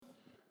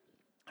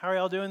How are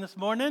y'all doing this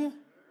morning?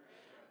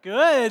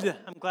 Good.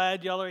 I'm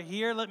glad y'all are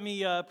here. Let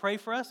me pray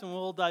for us and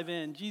we'll dive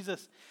in.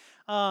 Jesus,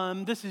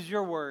 this is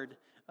your word,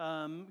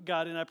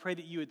 God, and I pray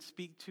that you would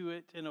speak to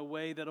it in a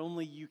way that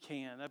only you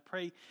can. I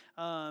pray,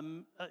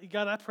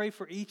 God, I pray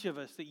for each of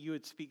us that you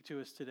would speak to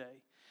us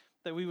today,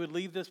 that we would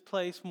leave this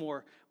place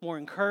more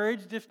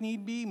encouraged if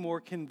need be,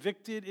 more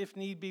convicted if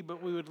need be,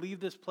 but we would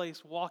leave this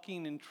place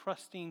walking and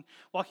trusting,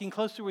 walking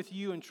closer with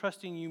you and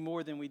trusting you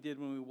more than we did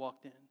when we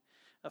walked in.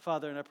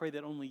 Father, and I pray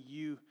that only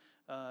you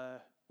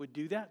would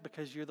do that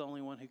because you're the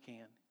only one who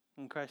can.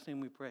 In Christ's name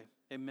we pray.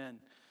 Amen.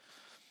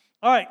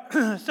 All right,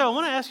 so I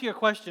want to ask you a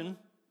question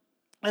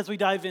as we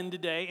dive in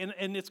today,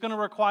 and it's going to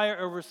require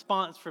a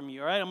response from you,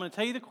 all right? I'm going to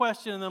tell you the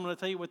question, and then I'm going to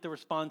tell you what the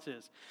response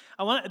is.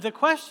 The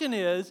question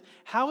is,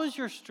 how is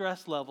your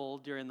stress level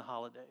during the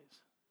holidays?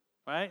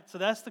 Right? So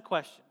that's the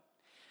question.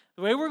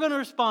 The way we're going to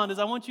respond is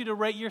I want you to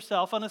rate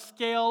yourself on a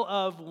scale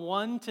of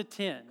 1 to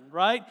 10,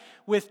 right?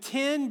 With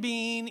 10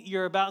 being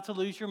you're about to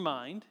lose your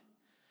mind,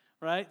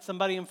 right?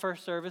 Somebody in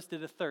first service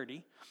did a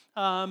 30.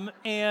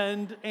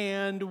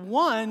 And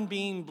 1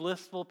 being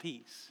blissful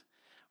peace,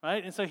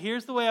 right? And so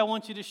here's the way I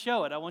want you to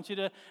show it. I want you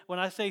to, when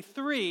I say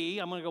 3,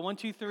 I'm going to go 1,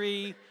 2,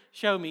 3,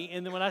 show me.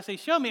 And then when I say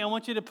show me, I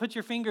want you to put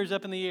your fingers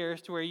up in the air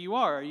as to where you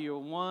are. Are you a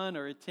 1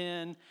 or a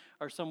 10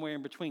 or somewhere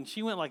in between?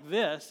 She went like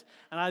this,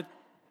 and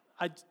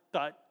I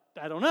thought,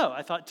 I don't know.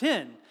 I thought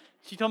 10.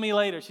 She told me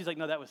later, she's like,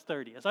 no, that was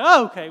 30. I was like,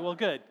 oh, okay, well,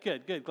 good.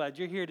 Glad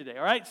you're here today.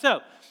 All right, so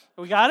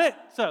we got it?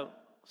 So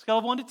scale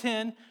of 1 to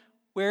 10,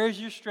 where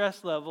is your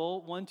stress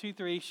level? 1, 2,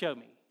 3, show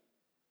me.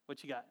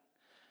 What you got?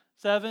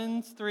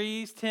 7s,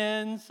 3s,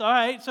 10s. All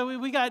right, so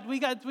we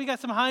got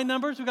some high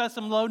numbers. We got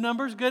some low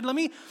numbers. Good. Let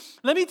me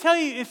tell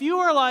you, if you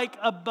are like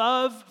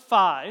above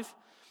 5,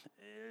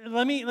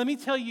 let me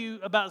tell you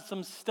about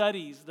some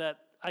studies that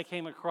I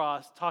came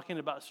across talking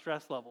about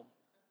stress level.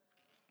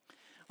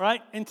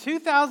 Right? In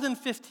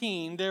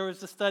 2015, there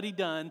was a study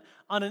done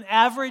on an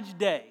average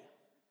day.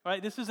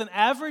 Right? This was an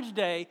average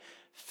day.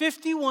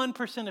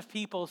 51% of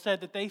people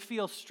said that they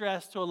feel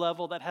stressed to a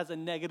level that has a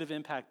negative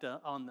impact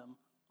on them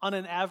on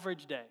an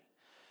average day.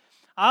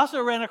 I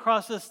also ran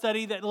across a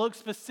study that looked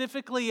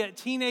specifically at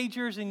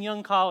teenagers and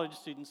young college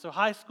students, so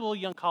high school,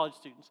 young college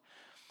students.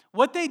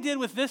 What they did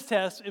with this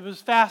test, it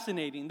was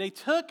fascinating. They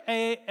took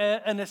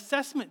an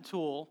assessment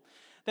tool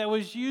that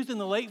was used in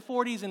the late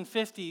 40s and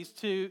 50s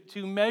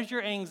to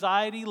measure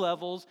anxiety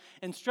levels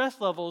and stress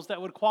levels that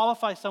would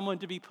qualify someone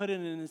to be put in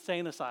an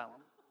insane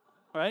asylum,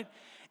 right?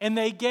 And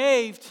they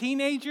gave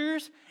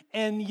teenagers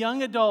and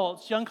young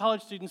adults, young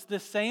college students, the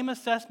same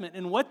assessment.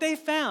 And what they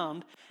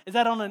found is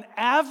that on an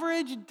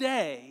average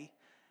day,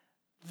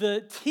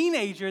 the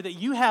teenager that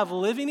you have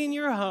living in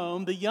your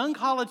home, the young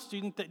college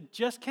student that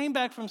just came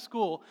back from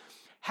school,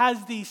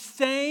 has the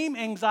same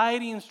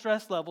anxiety and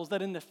stress levels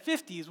that in the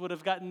 50s would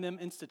have gotten them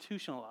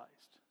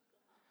institutionalized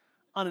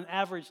on an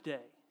average day,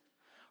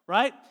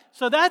 right?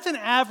 So that's an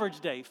average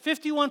day.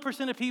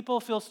 51% of people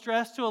feel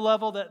stressed to a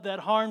level that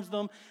harms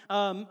them.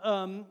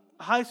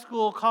 High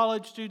school,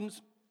 college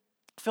students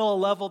feel a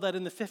level that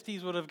in the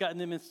 50s would have gotten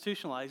them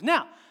institutionalized.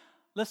 Now,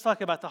 let's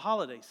talk about the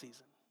holiday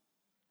season,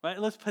 right?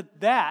 Let's put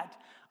that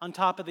on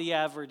top of the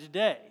average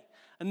day.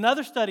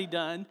 Another study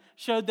done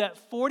showed that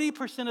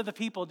 40% of the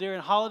people during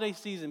holiday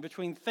season,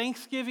 between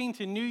Thanksgiving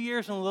to New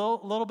Year's and a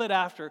little bit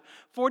after,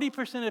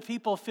 40% of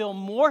people feel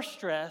more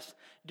stressed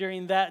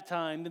during that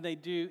time than they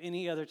do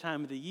any other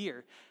time of the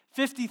year.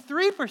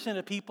 53%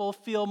 of people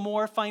feel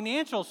more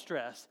financial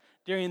stress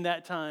during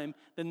that time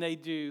than they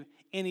do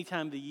any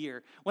time of the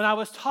year. When I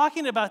was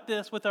talking about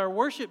this with our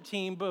worship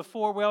team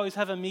before, we always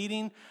have a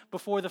meeting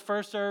before the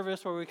first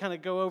service where we kind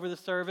of go over the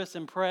service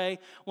and pray.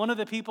 One of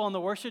the people on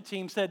the worship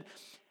team said,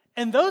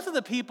 and those are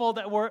the people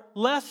that were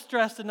less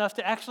stressed enough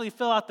to actually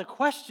fill out the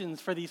questions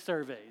for these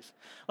surveys.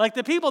 Like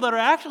the people that are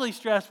actually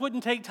stressed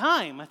wouldn't take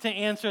time to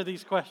answer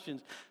these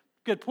questions.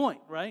 Good point,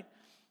 right?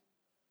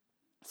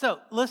 So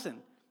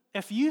listen,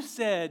 if you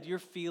said you're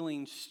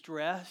feeling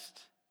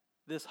stressed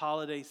this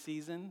holiday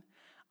season,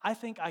 I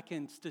think I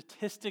can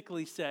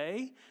statistically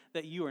say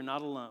that you are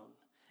not alone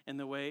in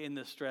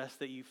the stress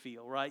that you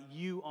feel, right?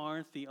 You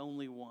aren't the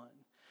only one.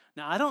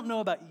 Now, I don't know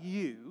about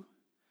you,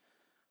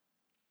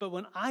 but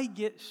when I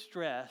get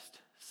stressed,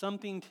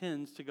 something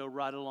tends to go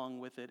right along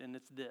with it, and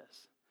it's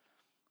this.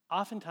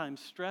 Oftentimes,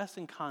 stress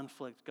and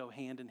conflict go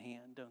hand in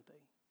hand, don't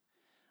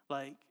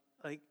they?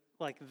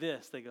 Like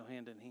this, they go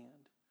hand in hand.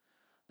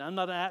 Now, I'm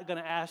not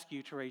going to ask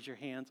you to raise your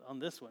hands on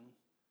this one,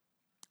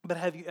 but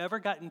have you ever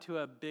gotten into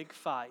a big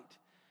fight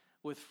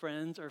with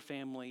friends or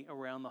family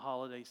around the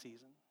holiday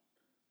season?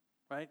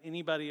 Right?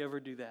 Anybody ever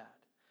do that?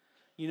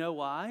 You know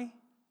why?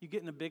 You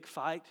get in a big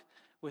fight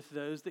with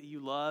those that you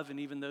love and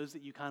even those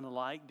that you kind of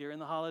like during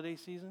the holiday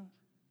season?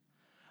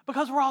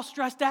 Because we're all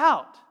stressed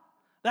out.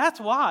 That's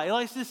why.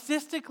 Like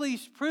statistically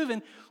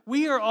proven,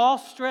 we are all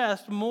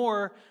stressed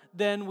more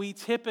than we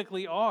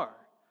typically are.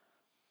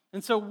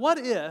 And so what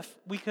if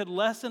we could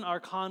lessen our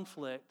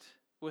conflict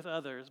with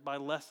others by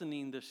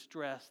lessening the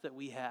stress that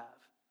we have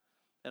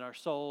in our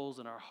souls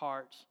and our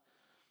hearts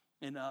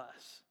in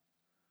us?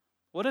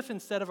 What if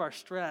instead of our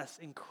stress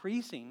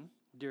increasing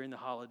during the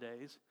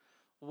holidays,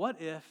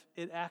 what if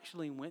it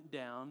actually went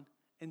down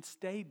and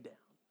stayed down?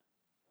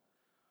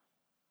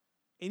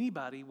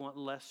 Anybody want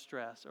less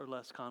stress or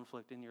less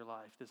conflict in your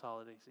life this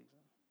holiday season?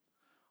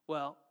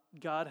 Well,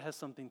 God has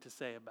something to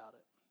say about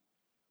it.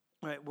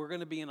 All right, we're going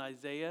to be in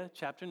Isaiah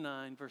chapter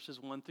 9, verses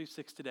 1 through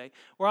 6 today.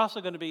 We're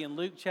also going to be in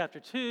Luke chapter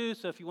 2,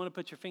 so if you want to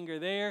put your finger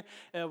there.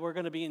 We're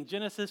going to be in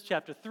Genesis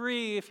chapter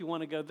 3, if you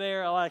want to go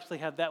there. I'll actually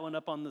have that one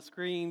up on the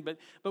screen, but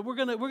we're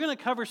going to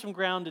cover some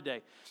ground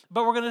today.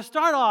 But we're going to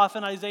start off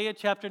in Isaiah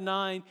chapter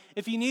 9.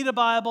 If you need a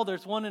Bible,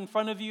 there's one in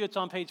front of you. It's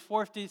on page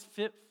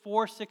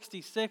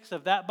 466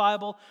 of that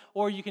Bible,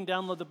 or you can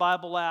download the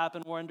Bible app,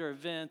 and we're under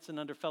events and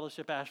under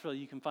Fellowship Asheville.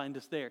 You can find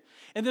us there.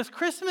 In this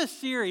Christmas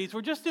series,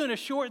 we're just doing a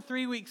short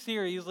 3-week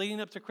series leading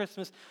up to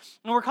Christmas,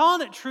 and we're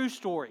calling it True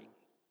Story.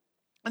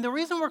 And the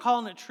reason we're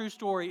calling it True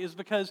Story is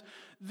because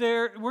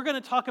we're going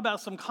to talk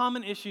about some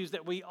common issues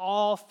that we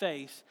all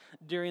face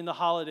during the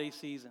holiday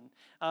season.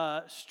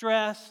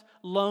 Stress,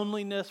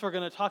 loneliness, we're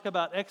going to talk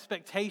about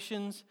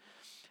expectations,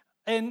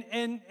 and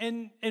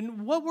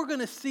what we're going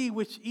to see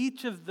with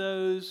each of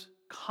those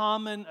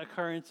common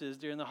occurrences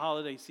during the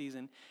holiday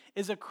season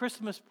is a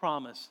Christmas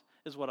promise,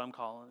 is what I'm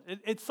calling it.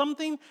 It's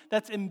something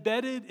that's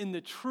embedded in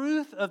the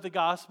truth of the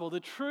gospel, the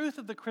truth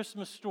of the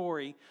Christmas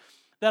story,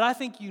 that I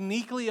think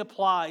uniquely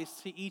applies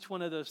to each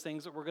one of those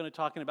things that we're going to be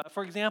talking about.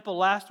 For example,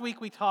 last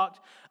week we talked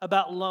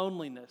about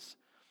loneliness.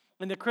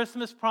 And the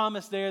Christmas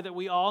promise there that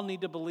we all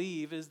need to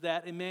believe is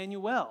that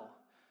Emmanuel,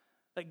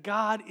 that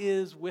God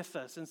is with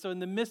us. And so in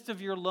the midst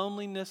of your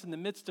loneliness, in the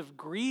midst of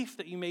grief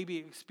that you may be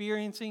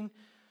experiencing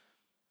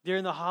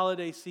during the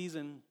holiday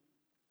season,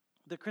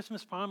 the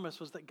Christmas promise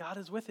was that God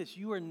is with us.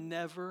 You are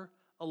never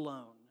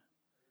alone.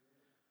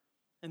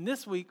 And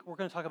this week, we're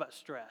going to talk about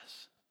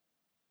stress.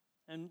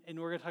 And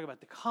we're going to talk about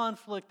the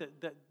conflict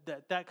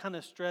that kind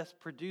of stress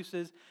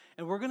produces.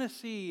 And we're going to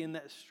see in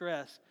that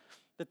stress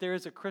that there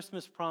is a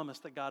Christmas promise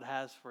that God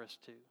has for us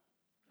too.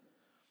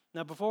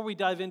 Now, before we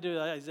dive into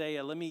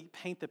Isaiah, let me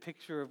paint the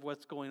picture of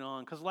what's going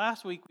on. Because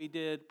last week we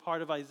did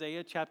part of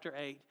Isaiah chapter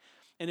 8.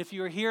 And if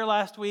you were here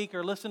last week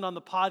or listened on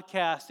the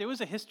podcast, it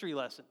was a history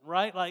lesson,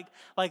 right? Like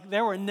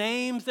there were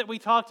names that we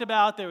talked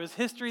about. There was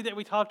history that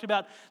we talked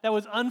about that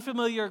was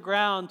unfamiliar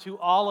ground to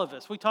all of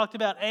us. We talked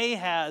about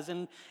Ahaz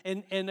and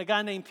a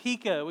guy named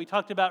Pekah. We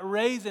talked about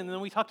Rezin, and then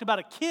we talked about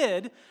a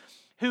kid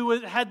who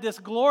had this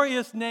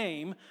glorious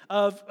name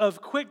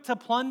of quick to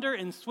plunder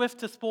and swift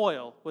to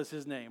spoil was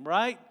his name,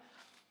 right?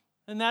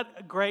 Isn't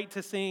that great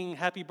to sing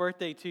happy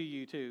birthday to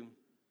you too?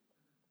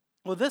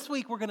 Well, this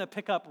week we're going to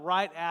pick up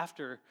right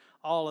after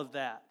all of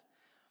that.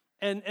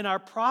 And our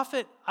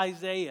prophet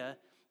Isaiah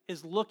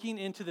is looking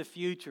into the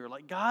future.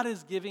 Like God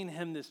is giving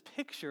him this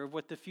picture of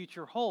what the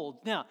future holds.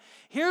 Now,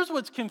 here's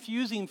what's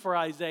confusing for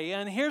Isaiah,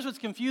 and here's what's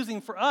confusing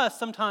for us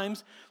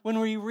sometimes when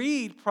we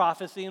read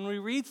prophecy and we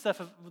read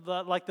stuff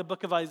like the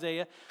book of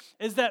Isaiah,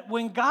 is that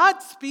when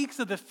God speaks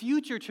of the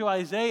future to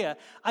Isaiah,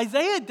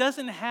 Isaiah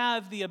doesn't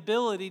have the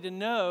ability to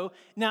know,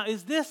 now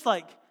is this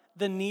like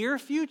the near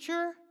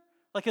future?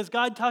 Like, is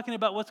God talking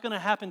about what's going to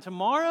happen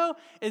tomorrow?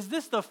 Is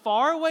this the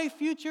faraway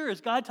future?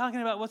 Is God talking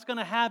about what's going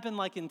to happen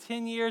like in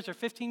 10 years or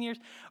 15 years?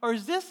 Or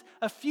is this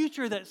a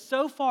future that's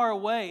so far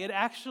away, it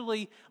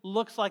actually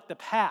looks like the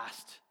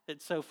past?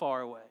 It's so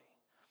far away.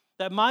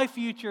 That my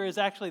future is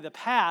actually the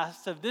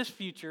past of this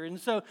future. And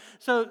so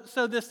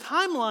this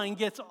timeline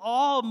gets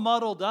all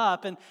muddled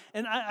up. And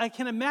I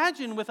can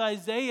imagine with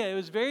Isaiah, it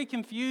was very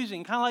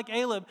confusing, kind of like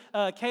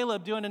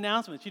Caleb doing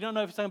announcements. You don't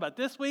know if he's talking about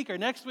this week or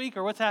next week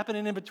or what's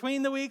happening in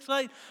between the weeks,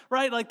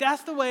 right? Like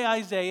that's the way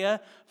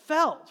Isaiah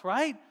felt,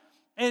 right?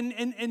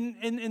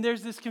 And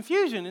there's this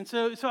confusion. And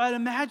so I'd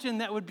imagine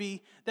that would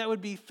be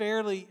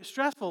fairly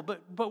stressful.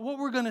 But what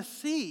we're going to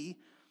see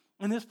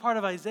in this part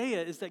of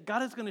Isaiah is that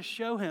God is going to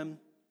show him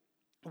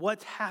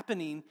what's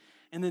happening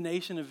in the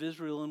nation of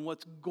Israel and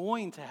what's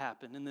going to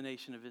happen in the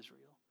nation of Israel.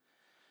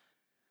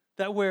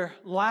 That where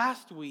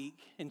last week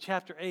in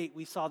chapter 8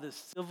 we saw this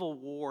civil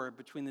war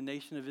between the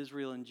nation of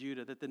Israel and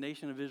Judah, that the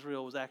nation of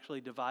Israel was actually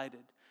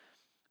divided.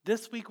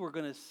 This week we're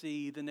going to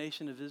see the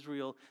nation of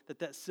Israel,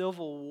 that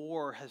civil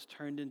war has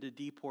turned into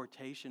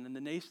deportation, and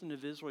the nation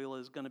of Israel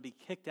is going to be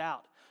kicked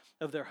out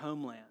of their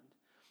homeland.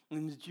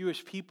 And the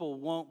Jewish people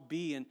won't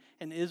be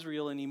in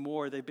Israel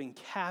anymore. They've been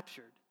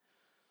captured.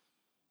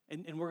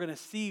 And we're going to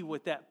see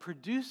what that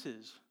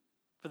produces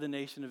for the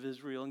nation of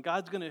Israel. And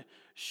God's going to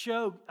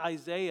show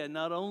Isaiah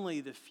not only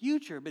the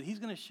future, but he's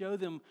going to show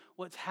them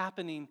what's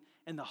happening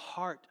in the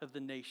heart of the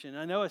nation.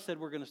 I know I said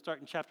we're going to start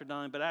in chapter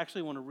 9, but I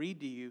actually want to read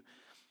to you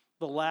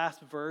the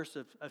last verse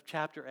of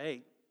chapter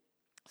 8.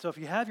 So if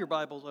you have your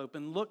Bibles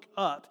open, look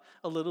up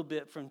a little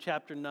bit from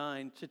chapter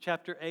 9 to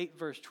chapter 8,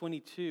 verse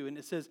 22. And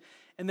it says,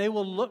 "And they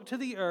will look to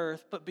the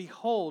earth, but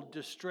behold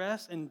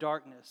distress and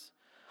darkness,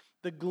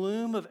 the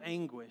gloom of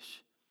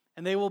anguish,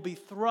 and they will be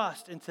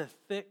thrust into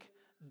thick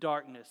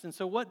darkness." And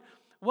so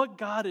what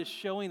God is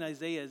showing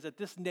Isaiah is that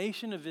this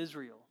nation of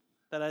Israel,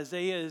 that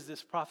Isaiah is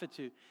this prophet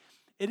to,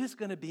 it is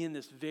going to be in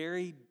this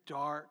very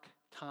dark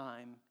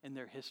time in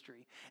their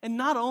history. And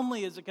not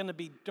only is it going to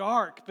be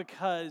dark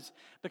because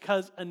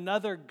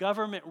another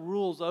government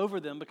rules over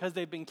them, because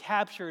they've been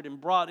captured and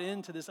brought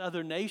into this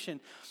other nation,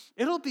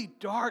 it'll be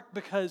dark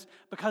because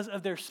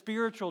of their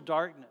spiritual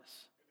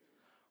darkness.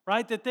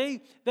 Right? That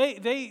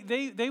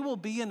they will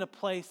be in a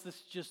place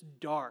that's just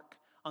dark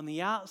on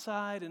the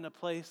outside and a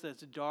place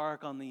that's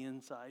dark on the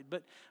inside.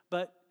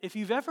 But if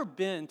you've ever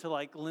been to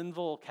like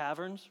Linville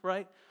Caverns,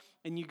 right?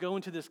 And you go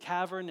into this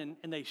cavern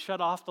and they shut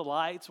off the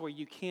lights where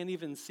you can't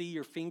even see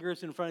your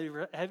fingers in front of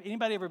you. Have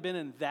anybody ever been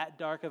in that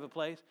dark of a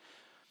place?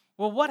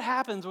 Well, what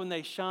happens when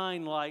they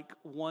shine like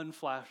one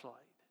flashlight?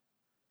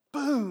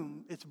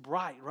 Boom, it's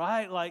bright,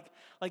 right? Like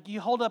you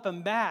hold up a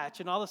match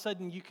and all of a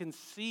sudden you can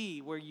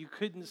see where you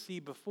couldn't see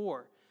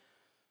before.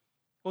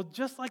 Well,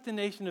 just like the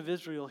nation of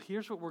Israel,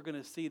 here's what we're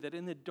going to see, that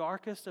in the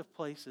darkest of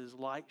places,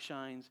 light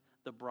shines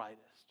the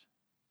brightest.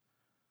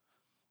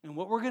 And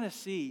what we're going to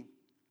see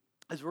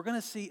is we're going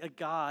to see a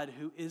God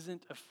who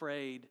isn't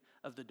afraid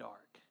of the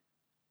dark.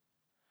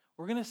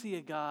 We're going to see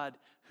a God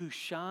who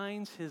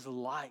shines his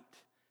light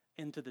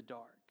into the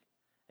dark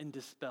and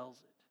dispels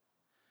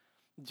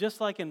it. Just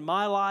like in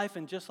my life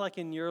and just like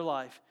in your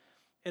life,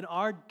 in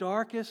our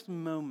darkest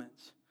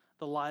moments,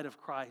 the light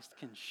of Christ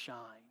can shine.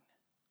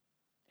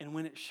 And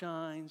when it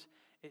shines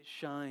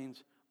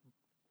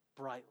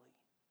brightly.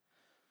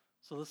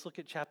 So let's look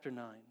at chapter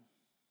 9.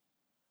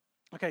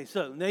 Okay,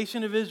 so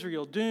nation of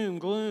Israel, doom,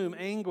 gloom,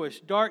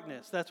 anguish,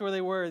 darkness. That's where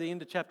they were at the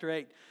end of chapter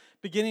 8.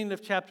 Beginning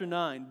of chapter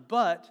 9.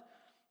 But,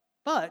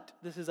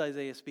 this is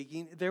Isaiah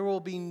speaking, there will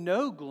be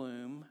no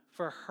gloom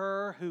for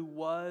her who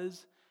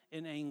was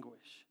in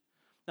anguish.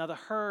 Now the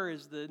her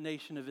is the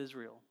nation of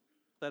Israel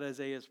that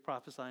Isaiah is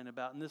prophesying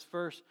about. In this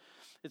verse,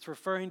 it's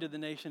referring to the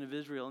nation of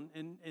Israel.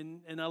 And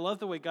I love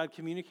the way God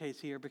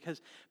communicates here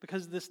because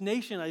this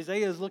nation,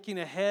 Isaiah is looking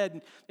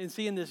ahead and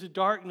seeing this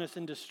darkness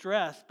and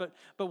distress. But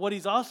what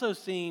he's also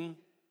seeing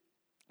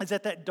is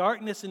that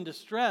darkness and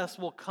distress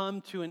will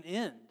come to an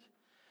end.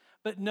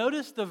 But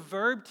notice the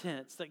verb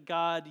tense that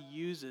God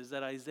uses,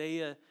 that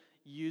Isaiah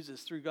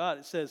uses through God.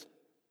 It says,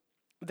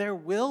 there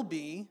will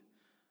be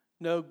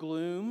no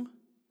gloom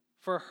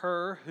for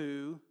her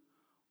who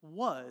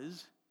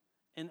was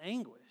in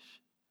anguish.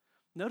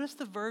 Notice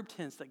the verb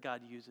tense that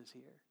God uses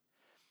here.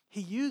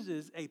 He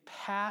uses a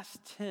past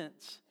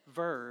tense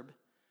verb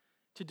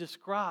to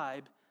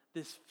describe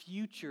this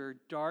future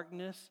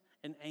darkness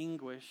and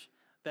anguish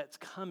that's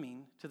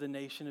coming to the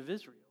nation of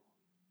Israel.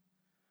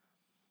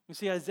 You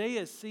see,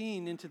 Isaiah is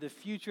seeing into the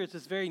future. It's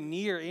this very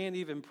near and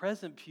even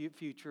present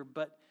future,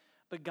 but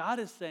God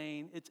is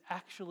saying it's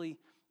actually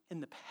in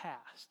the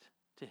past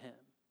to him.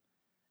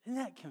 Isn't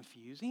that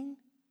confusing?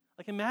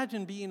 Like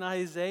imagine being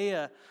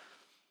Isaiah,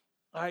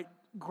 all right,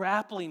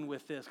 grappling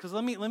with this. Because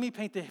let me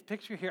paint the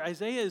picture here.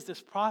 Isaiah is this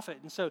prophet,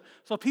 and so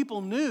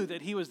people knew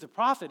that he was the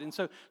prophet. And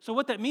so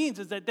what that means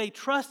is that they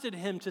trusted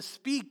him to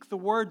speak the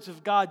words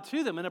of God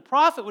to them. And a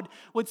prophet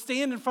would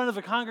stand in front of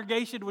a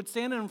congregation, would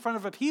stand in front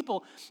of a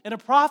people, and a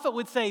prophet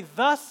would say,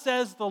 "Thus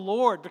says the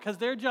Lord," because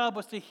their job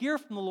was to hear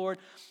from the Lord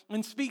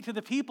and speak to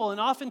the people.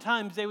 And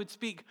oftentimes they would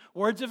speak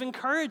words of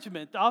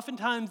encouragement.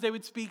 Oftentimes they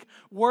would speak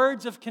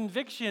words of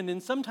conviction.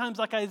 And sometimes,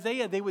 like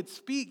Isaiah, they would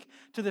speak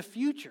to the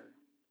future.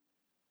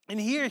 And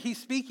here he's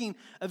speaking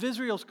of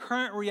Israel's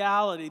current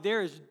reality.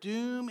 There is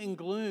doom and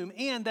gloom,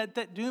 and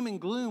that doom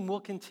and gloom will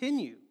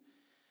continue.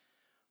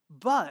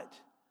 But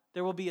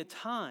there will be a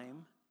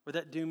time where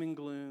that doom and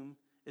gloom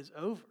is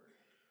over.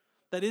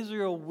 That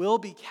Israel will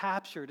be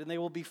captured and they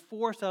will be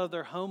forced out of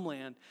their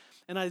homeland.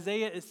 And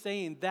Isaiah is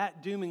saying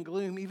that doom and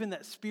gloom, even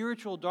that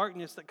spiritual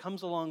darkness that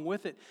comes along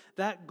with it,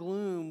 that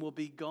gloom will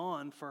be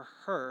gone for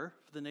her,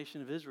 for the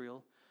nation of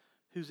Israel,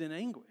 who's in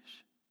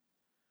anguish.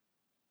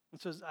 And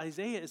so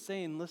Isaiah is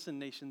saying, listen,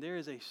 nation, there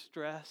is a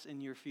stress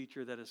in your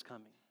future that is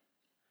coming.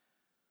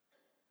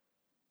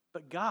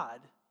 But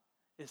God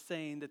is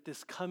saying that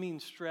this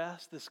coming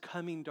stress, this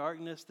coming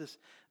darkness,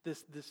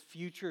 this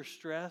future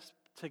stress,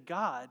 to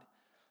God,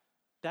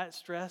 that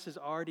stress is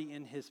already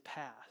in his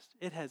past.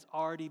 It has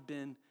already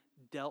been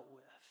dealt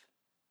with.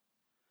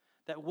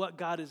 That what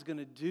God is going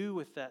to do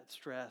with that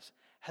stress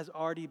has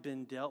already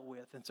been dealt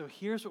with. And so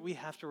here's what we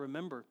have to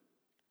remember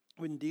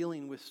when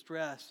dealing with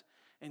stress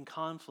and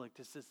conflict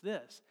is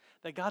this,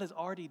 that God has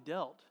already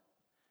dealt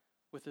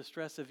with the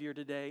stress of your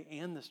today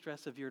and the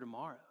stress of your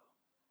tomorrow.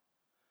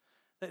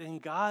 That in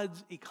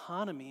God's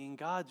economy, in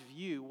God's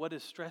view, what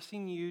is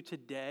stressing you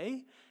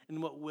today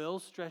and what will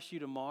stress you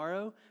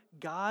tomorrow,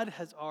 God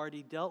has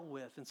already dealt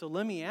with. And so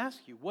let me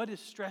ask you, what is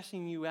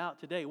stressing you out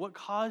today? What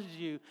caused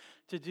you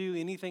to do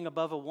anything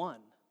above a 1?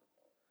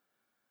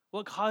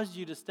 What caused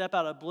you to step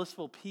out of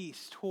blissful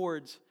peace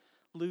towards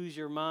lose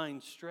your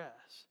mind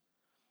stress?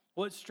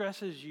 What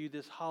stresses you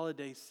this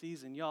holiday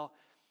season? Y'all,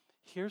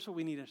 here's what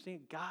we need to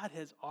understand. God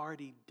has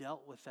already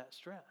dealt with that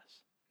stress.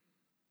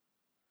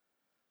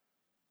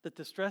 That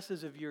the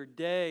stresses of your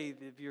day,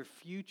 of your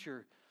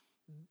future,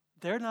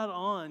 they're not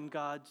on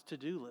God's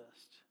to-do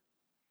list.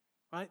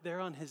 Right? They're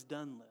on his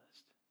done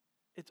list.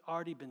 It's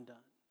already been done.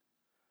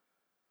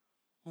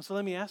 And so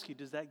let me ask you,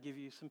 does that give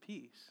you some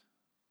peace?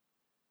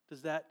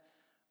 Does that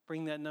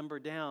bring that number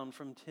down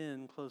from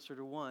 10 closer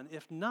to 1?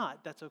 If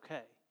not, that's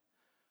okay.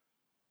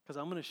 Because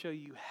I'm going to show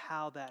you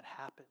how that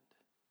happened.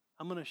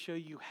 I'm going to show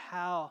you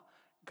how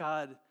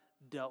God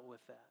dealt with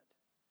that.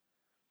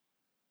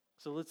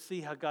 So let's see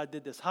how God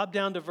did this. Hop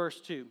down to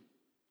verse 2.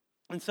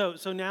 And so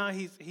now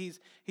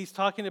he's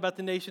talking about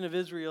the nation of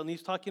Israel, and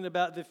he's talking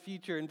about the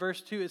future. In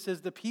verse 2, it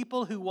says, "The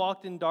people who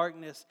walked in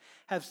darkness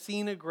have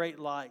seen a great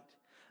light.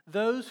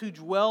 Those who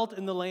dwelt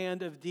in the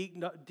land of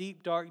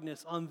deep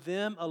darkness, on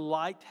them a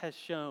light has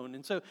shone."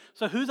 And so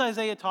who's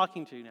Isaiah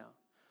talking to now?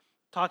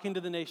 Talking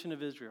to the nation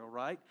of Israel,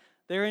 right?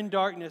 They're in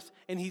darkness,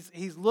 and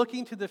he's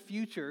looking to the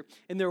future,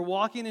 and they're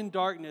walking in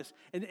darkness,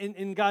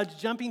 and God's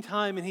jumping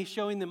time, and he's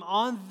showing them,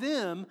 on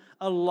them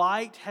a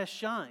light has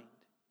shined.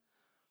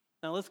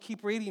 Now let's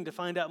keep reading to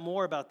find out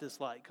more about this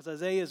light, because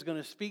Isaiah is going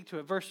to speak to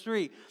it. Verse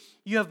 3,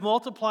 "You have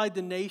multiplied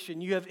the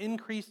nation, you have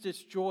increased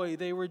its joy.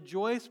 They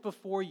rejoice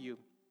before you,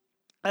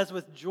 as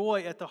with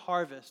joy at the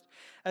harvest,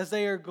 as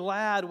they are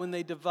glad when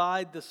they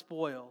divide the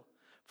spoil.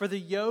 For the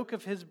yoke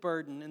of his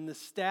burden, and the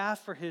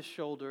staff for his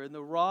shoulder, and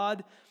the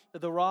rod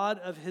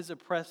of his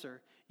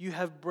oppressor, you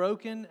have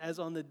broken as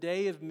on the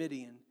day of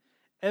Midian.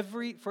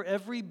 For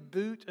every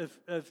boot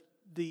of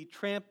the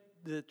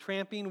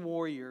tramping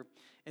warrior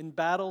in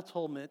battle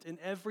tumult, and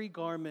every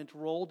garment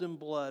rolled in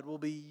blood will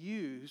be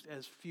used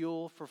as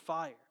fuel for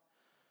fire."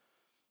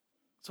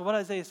 So what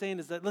Isaiah is saying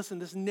is that, listen,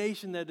 this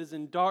nation that is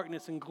in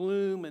darkness and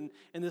gloom, and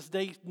this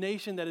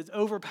nation that is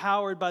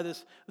overpowered by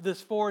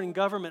this foreign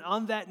government,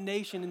 on that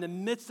nation, in the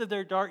midst of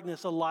their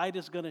darkness, a light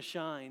is going to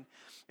shine.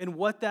 And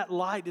what that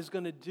light is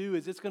going to do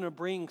is it's going to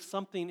bring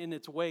something in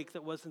its wake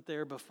that wasn't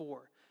there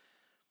before.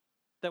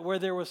 That where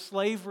there was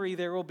slavery,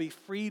 there will be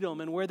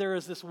freedom. And where there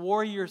is this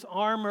warrior's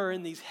armor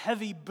and these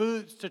heavy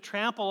boots to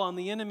trample on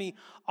the enemy,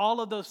 all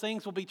of those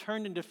things will be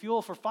turned into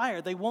fuel for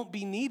fire. They won't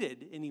be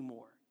needed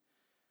anymore.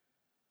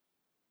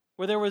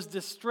 Where there was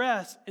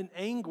distress and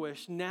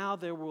anguish, now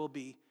there will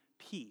be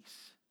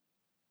peace.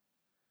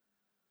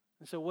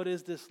 And so what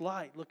is this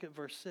light? Look at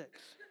verse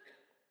 6.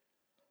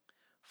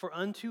 "For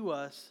unto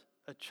us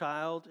a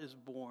child is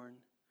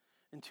born,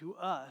 and to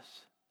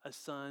us a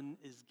son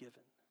is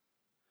given."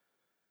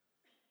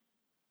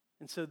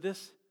 And so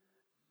this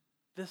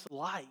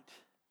light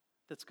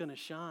that's going to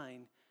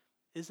shine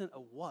isn't a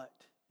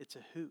what, it's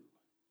a who.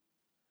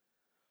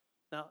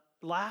 Now,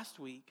 last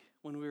week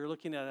when we were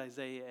looking at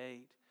Isaiah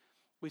 8,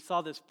 we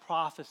saw this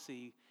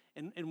prophecy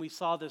and we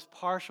saw this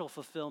partial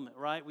fulfillment,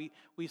 right?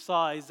 We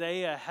saw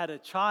Isaiah had a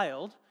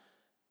child,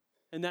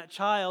 and that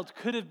child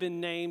could have been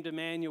named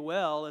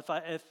Emmanuel if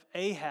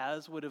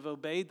Ahaz would have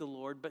obeyed the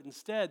Lord, but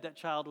instead that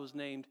child was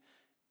named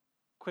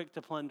quick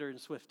to plunder and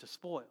swift to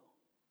spoil.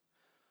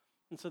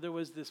 And so there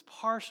was this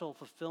partial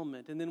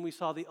fulfillment, and then we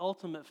saw the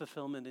ultimate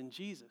fulfillment in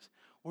Jesus.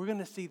 We're going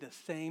to see the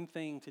same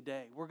thing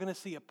today. We're going to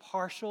see a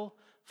partial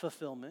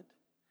fulfillment,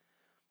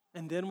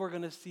 and then we're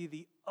going to see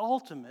the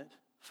ultimate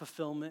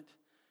fulfillment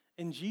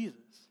in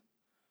Jesus.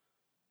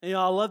 And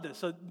I love this.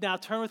 So now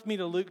turn with me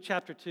to Luke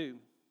chapter 2.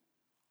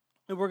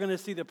 And we're going to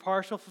see the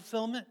partial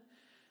fulfillment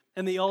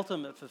and the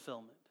ultimate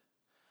fulfillment.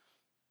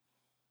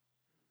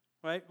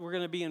 Right? We're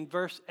going to be in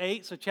verse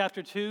 8. So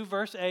chapter 2,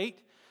 verse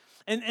 8.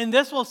 And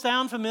this will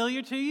sound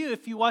familiar to you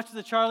if you watch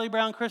the Charlie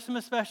Brown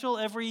Christmas special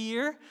every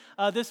year.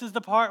 This is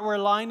the part where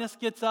Linus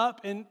gets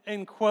up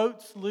and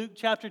quotes Luke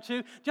chapter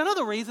 2. Do you know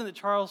the reason that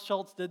Charles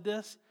Schulz did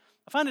this?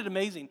 I find it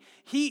amazing.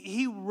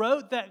 He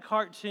wrote that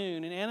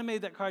cartoon and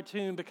animated that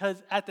cartoon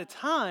because at the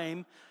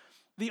time,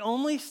 the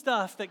only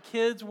stuff that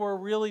kids were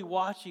really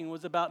watching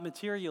was about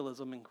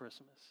materialism in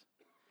Christmas.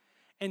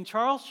 And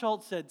Charles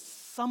Schulz said,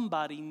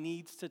 somebody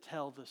needs to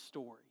tell the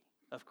story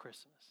of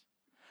Christmas.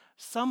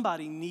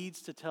 Somebody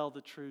needs to tell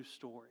the true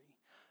story.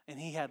 And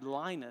he had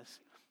Linus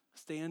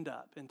stand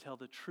up and tell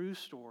the true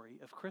story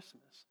of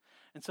Christmas.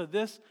 And so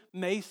this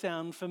may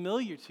sound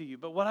familiar to you,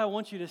 but what I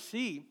want you to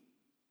see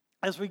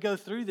as we go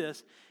through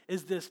this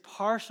is this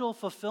partial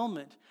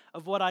fulfillment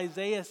of what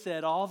Isaiah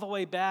said all the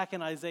way back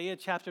in Isaiah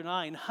chapter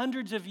 9.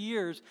 Hundreds of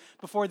years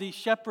before these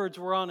shepherds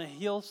were on a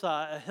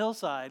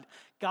hillside,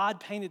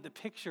 God painted the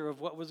picture of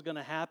what was going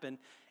to happen.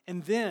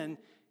 And then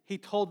he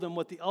told them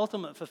what the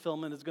ultimate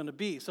fulfillment is going to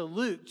be. So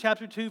Luke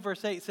chapter 2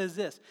 verse 8 says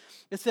this.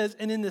 It says,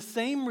 "And in the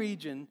same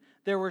region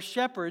there were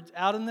shepherds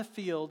out in the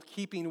field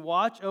keeping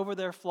watch over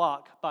their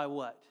flock by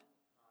what?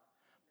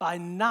 By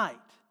night."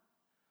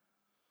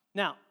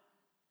 Now,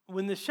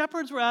 when the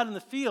shepherds were out in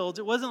the fields,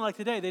 it wasn't like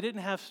today. They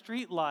didn't have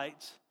street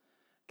lights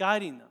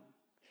guiding them.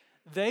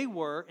 They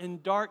were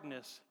in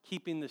darkness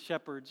keeping the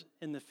shepherds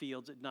in the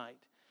fields at night.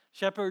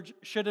 Shepherds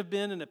should have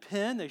been in a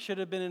pen. They should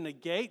have been in a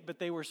gate, but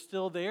they were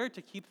still there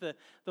to keep the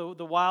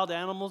wild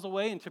animals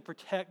away and to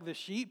protect the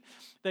sheep.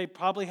 They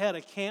probably had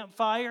a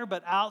campfire,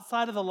 but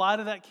outside of the light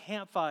of that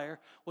campfire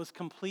was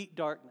complete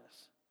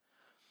darkness.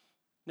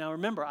 Now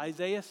remember,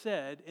 Isaiah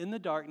said, in the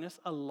darkness,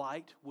 a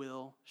light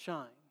will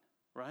shine,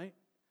 right?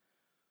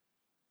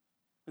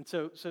 And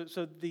so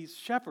these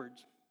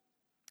shepherds,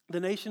 the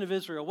nation of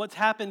Israel. What's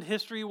happened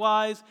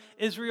history-wise?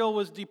 Israel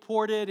was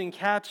deported and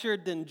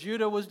captured, then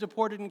Judah was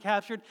deported and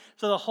captured.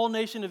 So the whole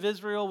nation of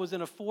Israel was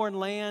in a foreign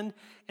land,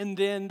 and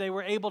then they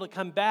were able to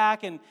come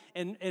back and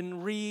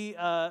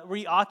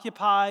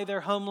reoccupy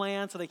their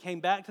homeland. So they came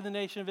back to the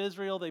nation of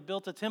Israel. They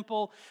built a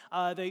temple.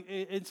 They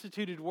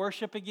instituted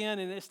worship again,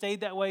 and it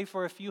stayed that way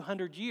for a few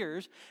hundred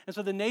years. And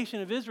so the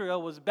nation of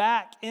Israel was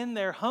back in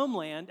their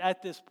homeland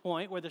at this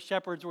point where the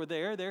shepherds were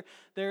there. They're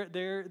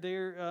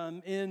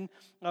in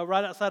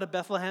right outside of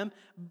Bethlehem,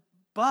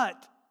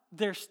 but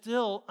they're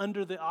still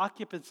under the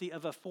occupancy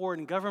of a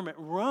foreign government.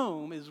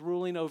 Rome is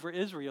ruling over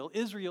Israel.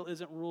 Israel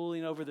isn't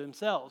ruling over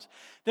themselves.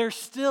 They're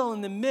still in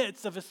the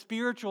midst of a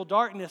spiritual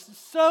darkness.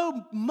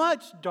 So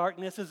much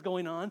darkness is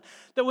going on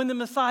that when the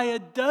Messiah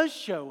does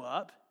show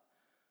up,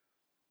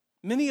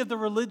 many of the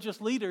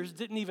religious leaders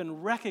didn't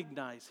even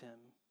recognize him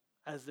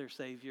as their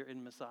Savior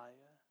and Messiah.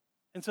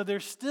 And so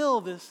there's still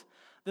this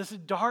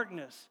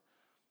darkness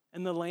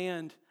in the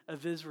land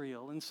of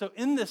Israel. And so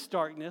in this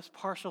darkness,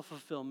 partial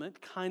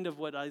fulfillment, kind of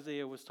what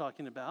Isaiah was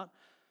talking about,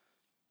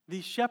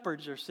 these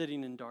shepherds are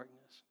sitting in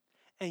darkness.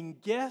 And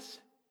guess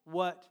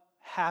what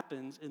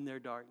happens in their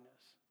darkness?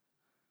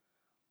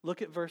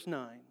 Look at verse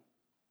 9.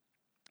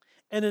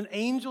 And an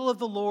angel of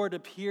the Lord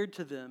appeared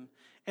to them,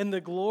 and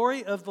the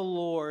glory of the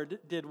Lord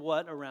did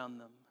what around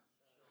them?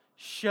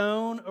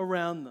 Shone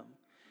around them.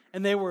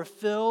 And they were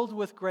filled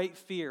with great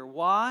fear.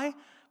 Why?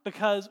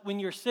 Because when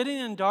you're sitting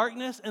in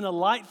darkness and a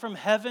light from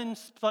heaven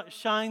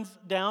shines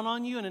down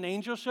on you and an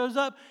angel shows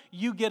up,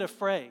 you get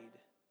afraid,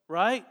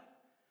 right?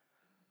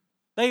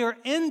 They are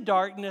in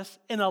darkness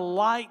and a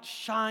light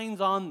shines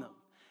on them.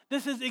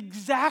 This is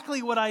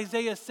exactly what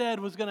Isaiah said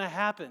was going to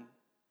happen.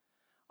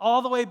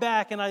 All the way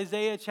back in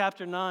Isaiah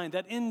chapter 9,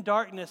 that in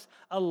darkness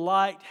a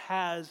light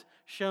has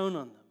shone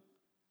on them.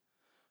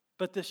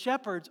 But the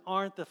shepherds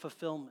aren't the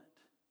fulfillment.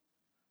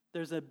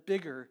 There's a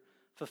bigger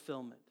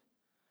fulfillment.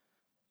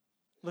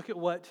 Look at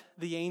what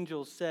the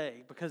angels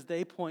say, because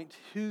they point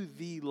to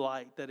the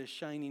light that is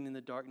shining in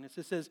the darkness.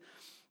 It says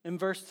in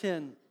verse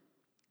 10,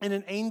 and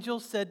an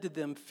angel said to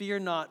them, fear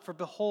not, for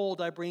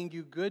behold, I bring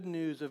you good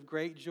news of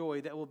great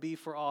joy that will be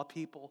for all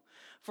people.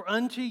 For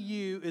unto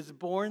you is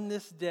born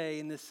this day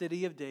in the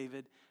city of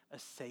David a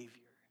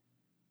Savior.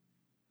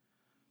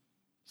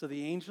 So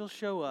the angels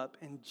show up,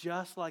 and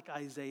just like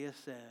Isaiah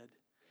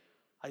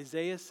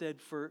said,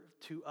 for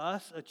to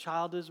us a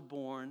child is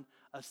born,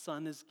 a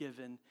son is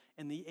given.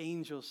 And the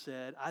angel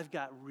said, I've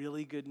got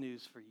really good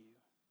news for you.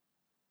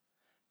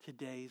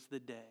 Today's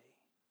the day.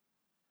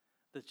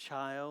 The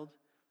child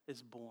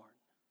is born.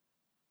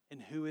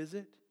 And who is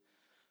it?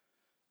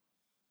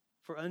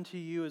 For unto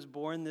you is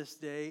born this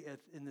day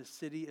in the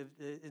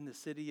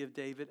city of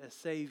David a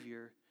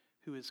Savior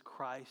who is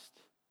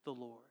Christ the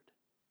Lord.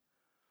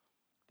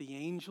 The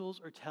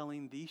angels are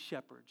telling these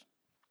shepherds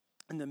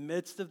in the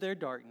midst of their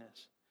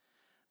darkness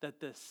that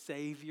the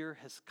Savior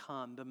has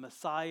come, the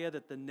Messiah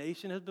that the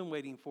nation has been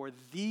waiting for,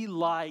 the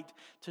light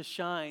to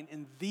shine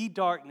in the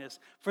darkness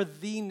for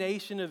the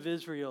nation of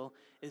Israel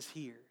is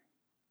here.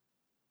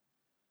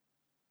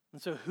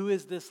 And so who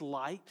is this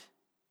light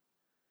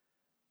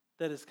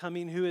that is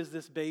coming? Who is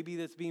this baby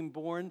that's being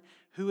born?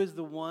 Who is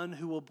the one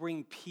who will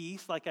bring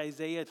peace, like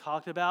Isaiah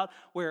talked about,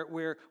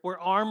 where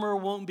armor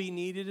won't be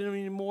needed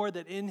anymore,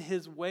 that in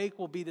his wake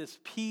will be this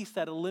peace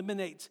that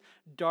eliminates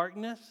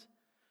darkness?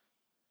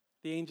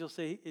 The angels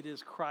say it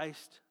is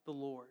Christ the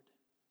Lord.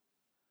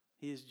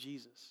 He is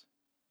Jesus.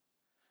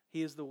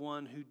 He is the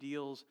one who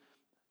deals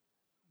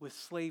with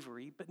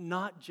slavery, but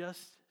not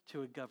just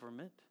to a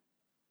government,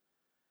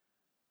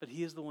 but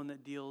he is the one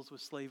that deals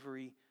with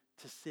slavery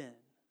to sin.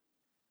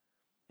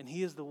 And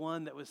he is the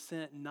one that was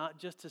sent not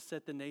just to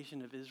set the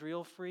nation of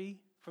Israel free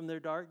from their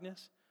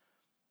darkness,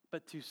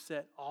 but to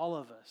set all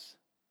of us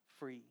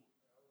free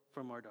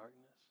from our darkness.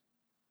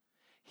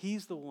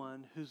 He's the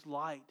one whose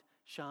light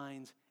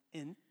shines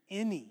in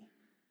any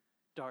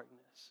darkness.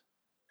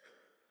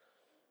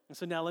 And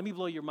so now let me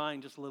blow your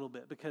mind just a little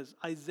bit, because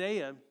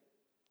Isaiah,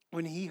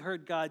 when he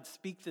heard God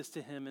speak this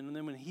to him, and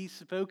then when he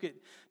spoke it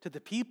to the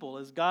people,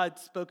 as God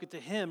spoke it to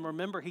him,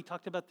 remember he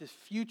talked about this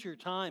future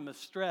time of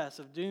stress,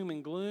 of doom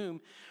and gloom,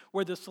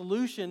 where the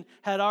solution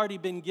had already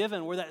been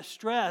given, where that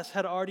stress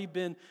had already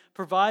been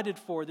provided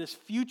for, this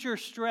future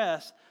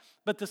stress,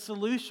 but the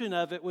solution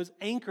of it was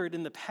anchored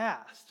in the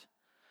past.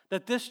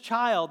 That this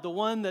child, the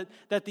one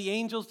that the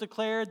angels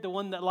declared, the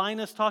one that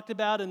Linus talked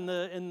about in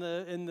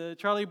the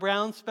Charlie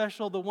Brown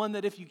special, the one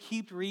that if you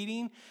keep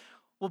reading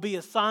will be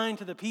a sign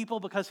to the people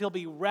because he'll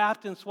be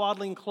wrapped in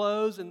swaddling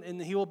clothes and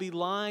he will be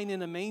lying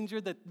in a manger,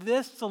 that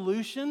this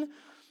solution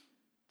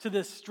to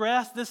this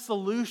stress, this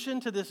solution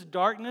to this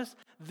darkness,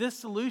 this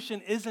solution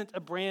isn't a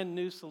brand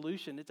new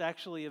solution. It's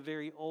actually a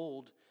very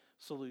old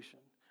solution.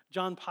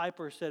 John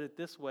Piper said it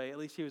this way, at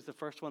least he was the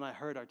first one I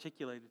heard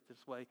articulate it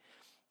this way.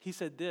 He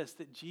said this,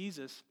 that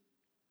Jesus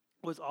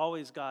was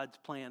always God's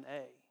plan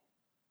A.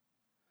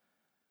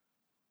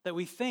 That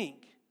we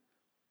think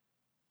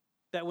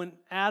that when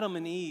Adam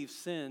and Eve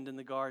sinned in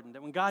the garden,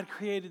 that when God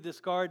created this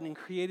garden and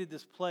created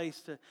this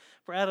place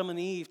for Adam and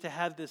Eve to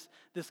have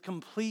this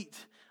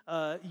complete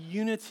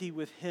unity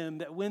with Him,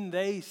 that when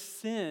they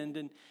sinned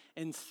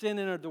and sin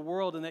entered the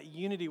world and that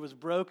unity was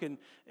broken,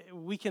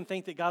 we can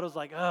think that God was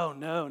like, oh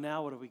no,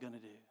 now what are we going to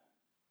do?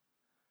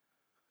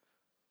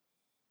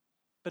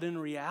 But in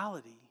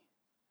reality,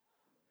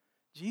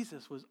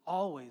 Jesus was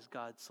always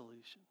God's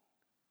solution.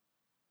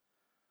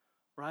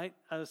 Right?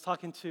 I was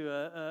talking to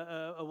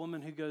a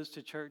woman who goes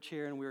to church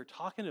here, and we were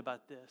talking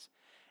about this.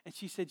 And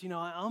she said,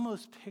 I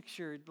almost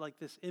pictured like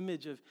this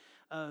image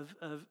of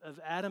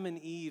Adam and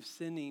Eve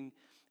sinning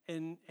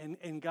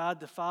and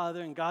God the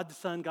Father and God the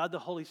Son, God the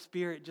Holy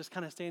Spirit just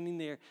kind of standing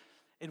there.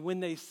 And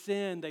when they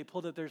sinned, they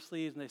pulled up their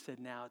sleeves and they said,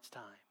 now it's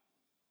time.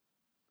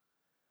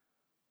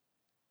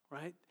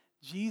 Right?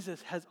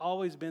 Jesus has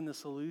always been the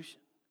solution.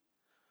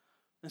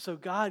 And so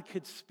God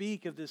could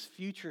speak of this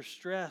future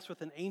stress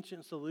with an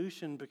ancient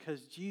solution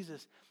because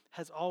Jesus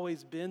has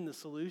always been the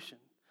solution.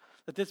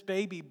 That this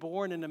baby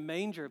born in a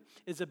manger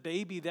is a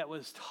baby that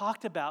was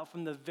talked about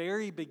from the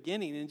very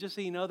beginning. And just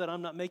so you know that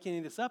I'm not making any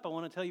of this up, I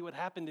want to tell you what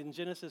happened in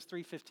Genesis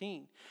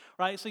 3:15.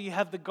 Right? So you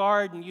have the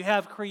garden, you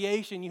have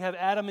creation, you have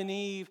Adam and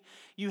Eve,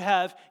 you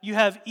have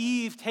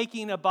Eve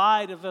taking a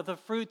bite of the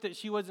fruit that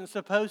she wasn't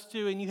supposed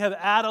to, and you have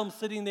Adam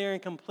sitting there in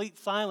complete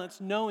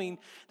silence, knowing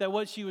that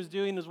what she was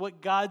doing is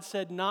what God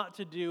said not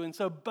to do. And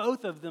so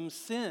both of them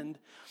sinned.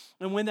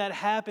 And when that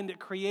happened, it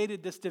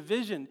created this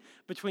division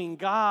between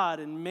God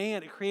and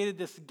man. It created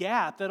this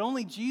gap that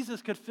only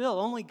Jesus could fill,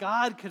 only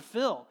God could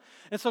fill.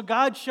 And so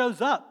God shows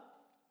up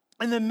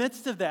in the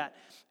midst of that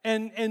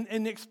and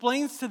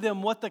explains to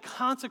them what the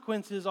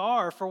consequences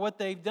are for what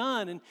they've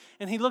done.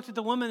 And he looks at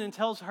the woman and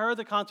tells her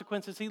the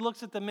consequences. He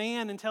looks at the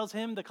man and tells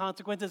him the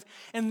consequences.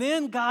 And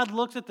then God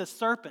looks at the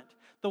serpent,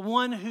 the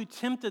one who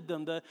tempted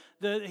them.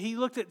 He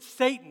looked at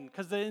Satan,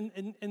 because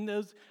in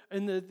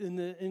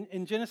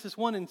Genesis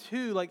 1 and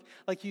 2,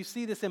 like you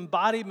see this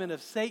embodiment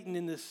of Satan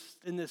in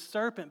this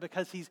serpent,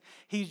 because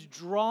he's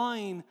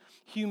drawing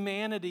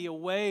humanity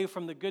away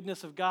from the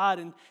goodness of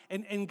God.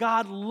 And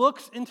God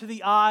looks into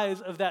the eyes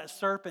of that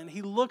serpent.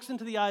 He looks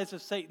into the eyes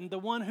of Satan, the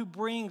one who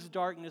brings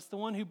darkness, the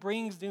one who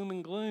brings doom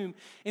and gloom.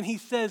 And he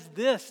says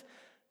this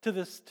to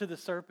the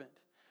serpent.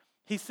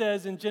 He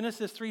says in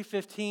Genesis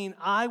 3:15,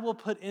 I will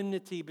put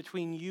enmity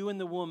between you and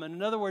the woman.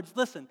 In other words,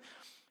 listen,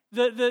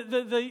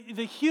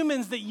 the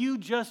humans that you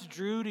just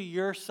drew to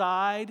your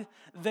side,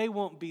 they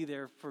won't be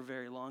there for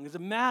very long. As a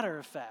matter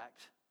of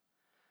fact,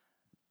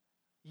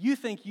 you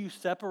think you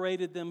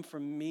separated them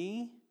from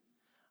me?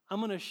 I'm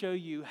going to show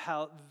you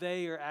how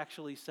they are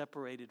actually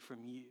separated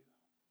from you.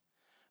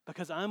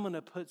 Because I'm going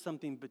to put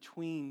something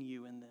between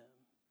you and them.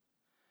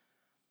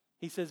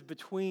 He says,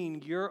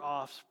 between your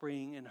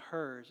offspring and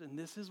hers. And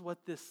this is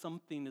what this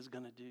something is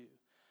going to do.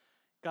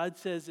 God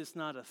says it's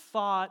not a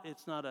thought.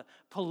 It's not a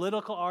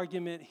political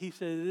argument. He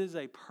says it is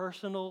a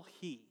personal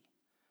he.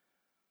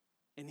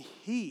 And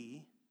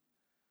he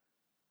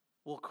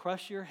will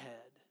crush your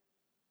head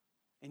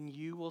and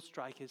you will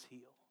strike his heel.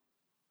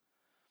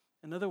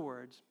 In other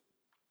words,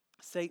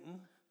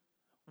 Satan,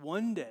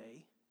 one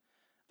day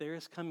there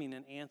is coming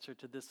an answer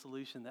to this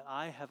solution that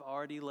I have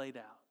already laid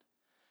out.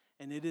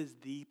 And it is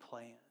the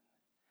plan.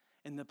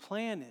 And the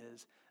plan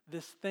is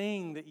this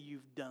thing that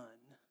you've done,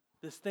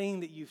 this thing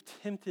that you've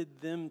tempted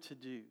them to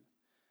do,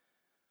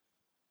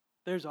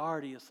 there's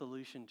already a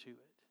solution to it.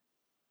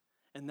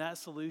 And that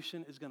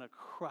solution is going to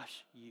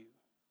crush you.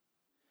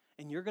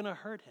 And you're going to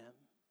hurt him,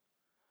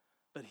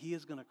 but he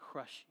is going to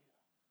crush you.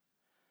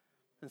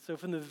 And so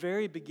from the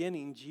very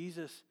beginning,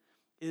 Jesus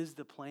is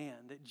the plan.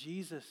 That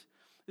Jesus,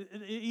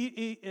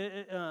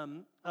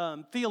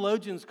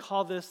 theologians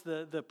call this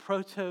the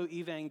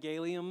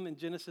proto-evangelium in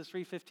Genesis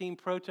 3:15.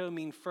 Proto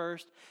means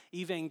first.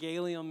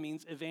 Evangelium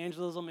means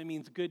evangelism. It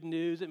means good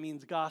news. It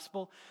means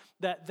gospel.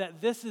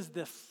 That this is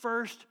the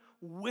first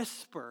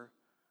whisper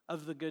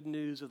of the good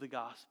news of the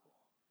gospel.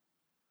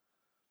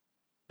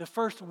 The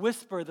first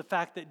whisper, the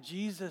fact that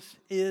Jesus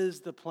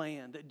is the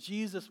plan, that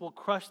Jesus will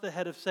crush the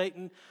head of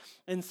Satan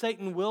and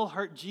Satan will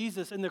hurt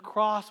Jesus. And the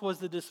cross was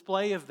the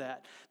display of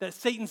that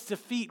Satan's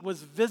defeat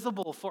was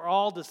visible for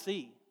all to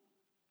see.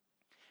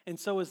 And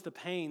so is the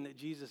pain that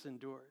Jesus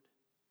endured.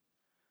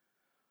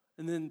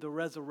 And then the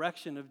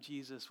resurrection of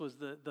Jesus was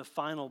the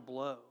final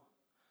blow,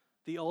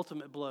 the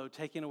ultimate blow,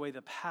 taking away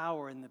the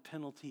power and the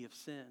penalty of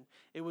sin.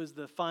 It was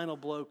the final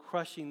blow,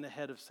 crushing the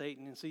head of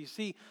Satan. And so you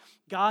see,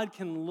 God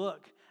can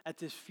look at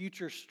this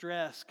future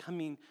stress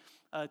coming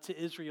to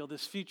Israel,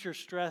 this future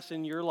stress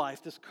in your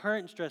life, this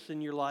current stress in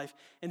your life,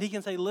 and he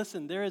can say,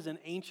 listen, there is an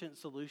ancient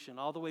solution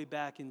all the way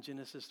back in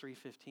Genesis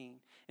 3:15,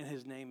 and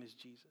his name is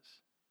Jesus.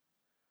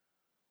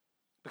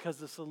 Because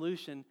the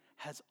solution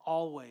has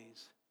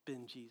always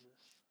been Jesus.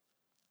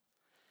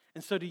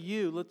 And so to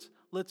you,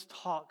 let's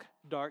talk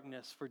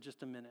darkness for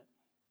just a minute.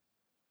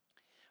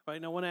 All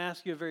right, now I want to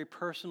ask you a very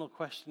personal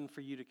question for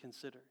you to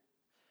consider.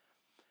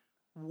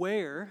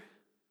 Where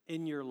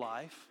in your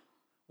life,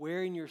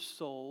 where in your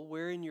soul,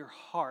 where in your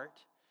heart,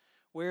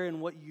 where in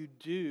what you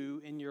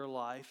do in your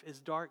life is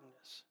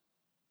darkness?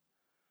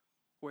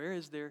 Where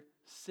is there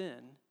sin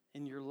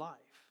in your life?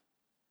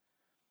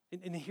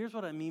 And here's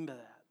what I mean by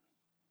that.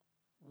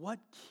 What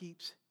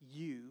keeps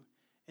you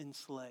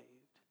enslaved?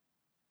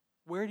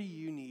 Where do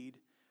you need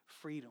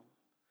freedom?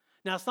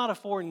 Now, it's not a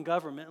foreign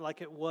government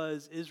like it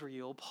was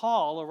Israel.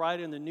 Paul, a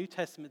writer in the New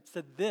Testament,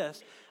 said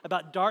this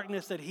about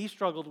darkness that he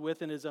struggled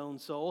with in his own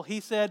soul. He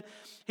said,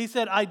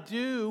 I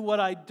do what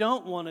I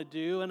don't want to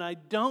do, and I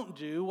don't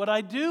do what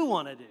I do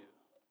want to do.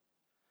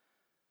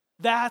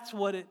 That's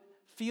what it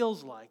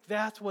feels like.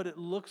 That's what it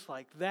looks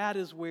like. That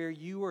is where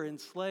you are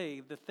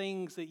enslaved. The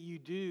things that you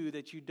do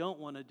that you don't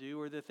want to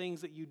do, or the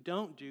things that you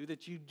don't do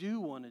that you do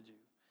want to do.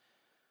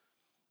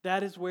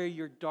 That is where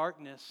your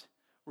darkness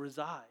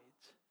resides.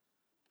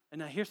 And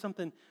now here's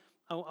something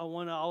I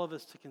want all of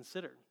us to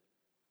consider.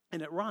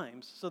 And it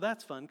rhymes, so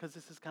that's fun because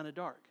this is kind of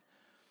dark.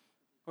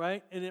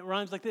 Right? And it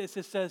rhymes like this.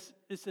 It says,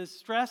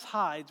 stress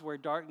hides where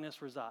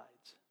darkness resides.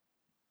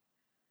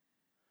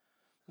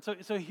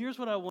 So here's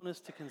what I want us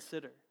to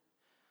consider.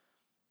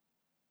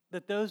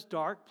 That those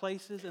dark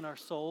places in our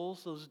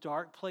souls, those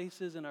dark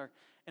places in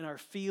our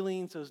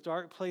feelings, those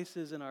dark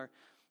places in our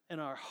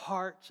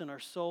hearts and our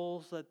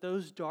souls, that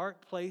those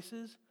dark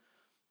places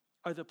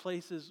are the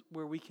places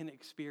where we can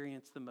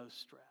experience the most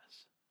stress.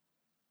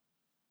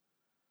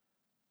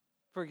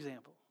 For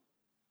example,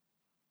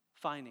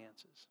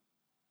 finances.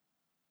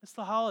 It's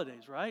the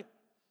holidays, right?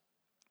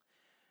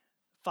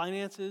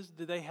 Finances,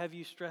 do they have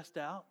you stressed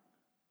out?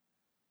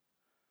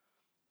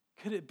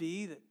 Could it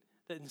be that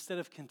instead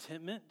of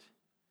contentment,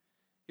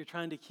 you're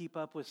trying to keep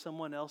up with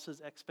someone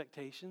else's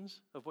expectations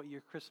of what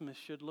your Christmas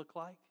should look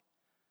like?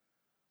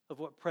 Of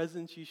what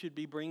presents you should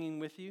be bringing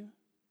with you?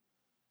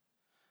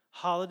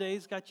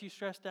 Holidays got you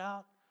stressed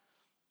out?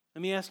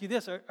 Let me ask you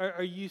this.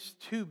 Are you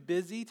too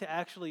busy to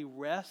actually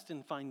rest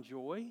and find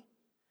joy?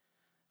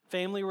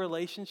 Family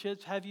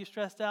relationships have you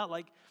stressed out?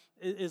 Like,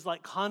 is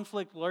like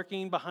conflict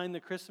lurking behind the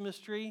Christmas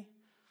tree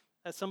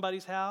at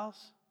somebody's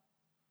house?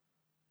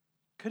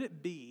 Could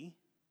it be,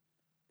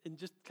 and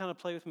just kind of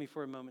play with me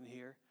for a moment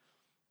here,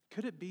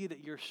 could it be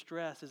that your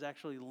stress is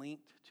actually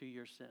linked to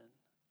your sin?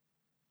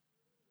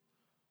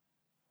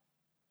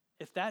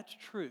 If that's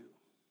true,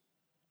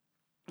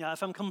 now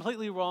if I'm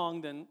completely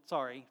wrong, then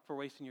sorry for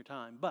wasting your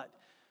time. But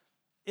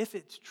if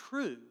it's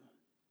true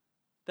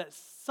that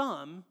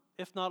some,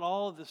 if not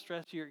all of the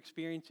stress you're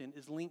experiencing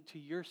is linked to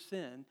your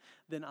sin,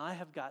 then I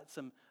have got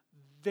some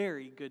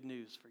very good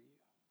news for you.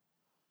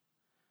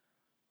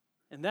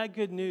 And that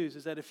good news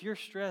is that if your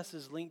stress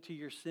is linked to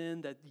your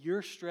sin, that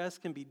your stress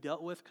can be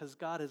dealt with because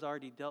God has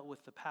already dealt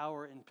with the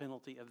power and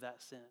penalty of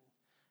that sin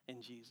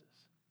in Jesus.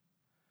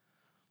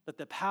 But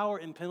the power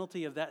and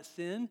penalty of that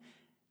sin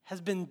has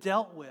been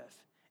dealt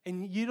with,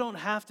 and you don't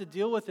have to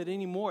deal with it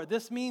anymore.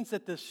 This means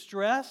that the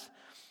stress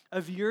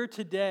of your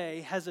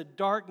today has a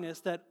darkness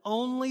that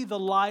only the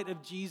light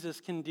of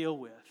Jesus can deal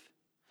with.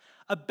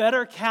 A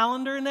better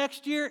calendar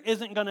next year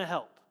isn't going to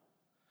help.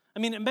 I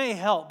mean, it may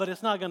help, but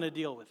it's not going to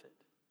deal with it.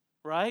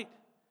 Right?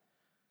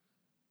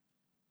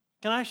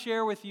 Can I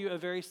share with you a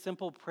very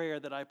simple prayer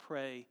that I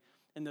pray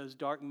in those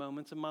dark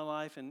moments in my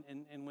life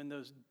and when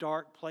those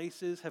dark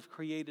places have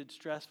created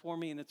stress for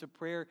me? And it's a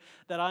prayer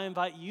that I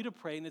invite you to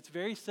pray, and it's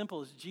very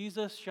simple. It's,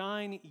 Jesus,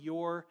 shine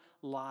your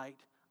light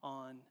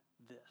on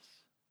this.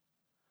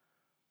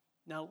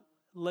 Now,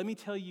 let me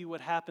tell you what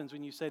happens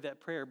when you say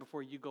that prayer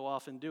before you go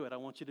off and do it. I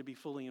want you to be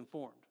fully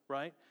informed,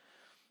 right?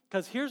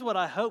 Because here's what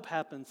I hope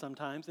happens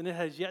sometimes, and it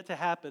has yet to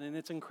happen, and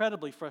it's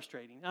incredibly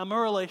frustrating. I'm a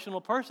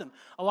relational person.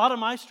 A lot of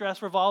my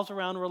stress revolves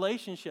around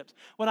relationships.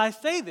 When I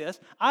say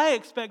this, I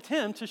expect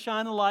him to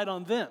shine a light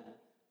on them,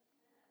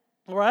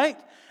 right?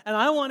 And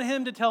I want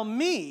him to tell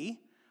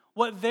me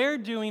what they're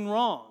doing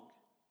wrong.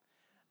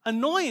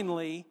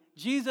 Annoyingly,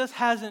 Jesus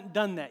hasn't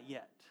done that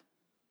yet,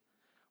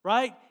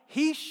 right?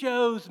 He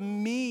shows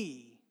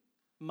me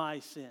my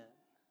sin.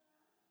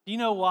 Do you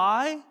know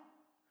why?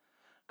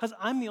 Because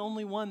I'm the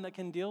only one that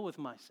can deal with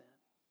my sin.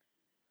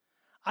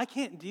 I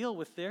can't deal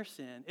with their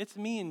sin. It's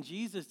me and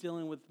Jesus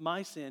dealing with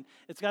my sin.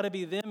 It's got to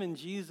be them and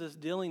Jesus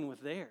dealing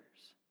with theirs.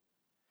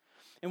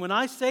 And when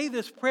I say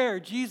this prayer,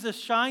 Jesus,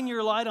 shine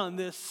your light on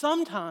this,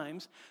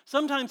 sometimes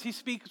he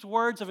speaks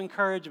words of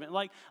encouragement.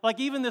 Like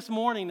even this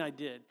morning I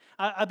did.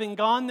 I've been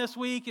gone this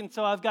week, and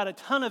so I've got a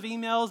ton of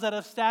emails that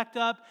have stacked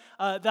up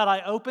that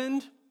I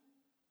opened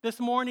this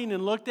morning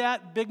and looked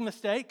at. Big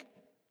mistake.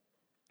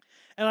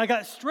 And I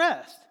got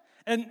stressed.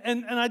 And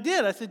I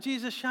did. I said,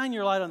 Jesus, shine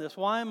your light on this.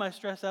 Why am I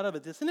stressed out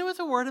about this? And it was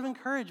a word of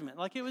encouragement.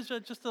 Like it was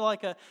just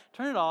like a,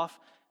 turn it off,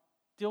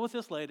 deal with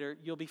this later,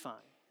 you'll be fine.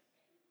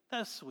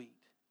 That's sweet.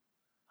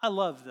 I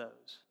love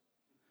those.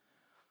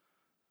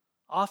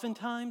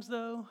 Oftentimes,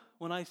 though,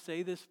 when I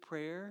say this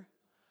prayer,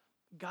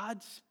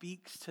 God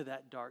speaks to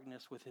that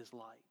darkness with his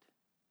light.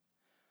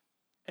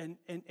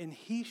 And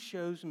he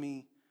shows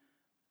me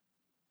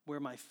where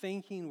my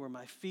thinking, where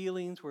my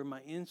feelings, where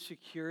my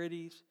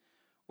insecurities,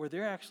 where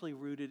they're actually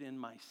rooted in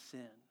my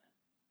sin.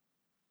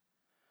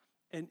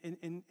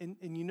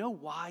 And you know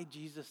why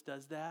Jesus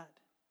does that?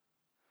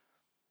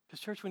 Because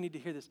church, we need to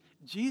hear this.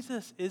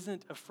 Jesus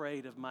isn't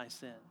afraid of my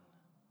sin.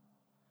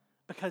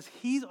 because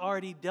he's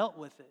already dealt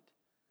with it.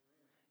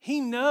 He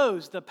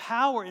knows the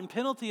power and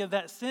penalty of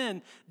that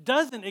sin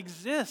doesn't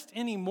exist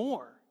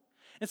anymore.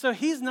 And so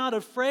he's not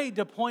afraid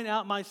to point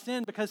out my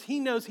sin because he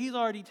knows he's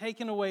already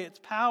taken away its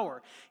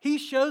power. He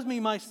shows me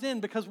my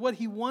sin because what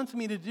he wants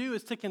me to do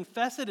is to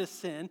confess it as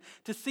sin,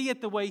 to see it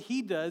the way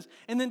he does,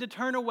 and then to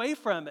turn away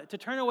from it,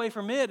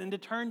 and to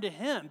turn to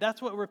him.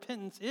 That's what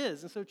repentance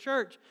is. And so,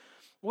 church,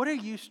 what are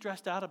you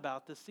stressed out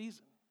about this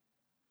season?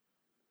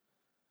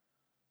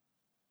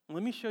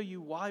 Let me show you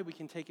why we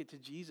can take it to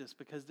Jesus,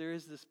 because there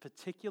is this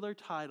particular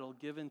title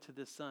given to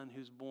this son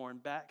who's born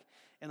back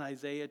in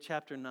Isaiah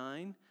chapter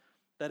 9.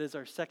 That is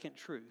our second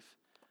truth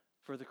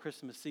for the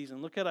Christmas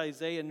season. Look at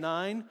Isaiah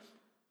 9,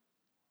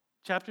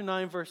 chapter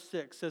 9, verse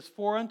 6. It says,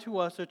 "For unto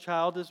us a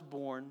child is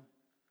born,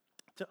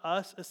 to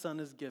us a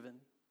son is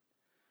given.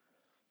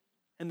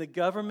 And the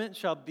government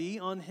shall be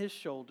on his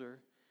shoulder,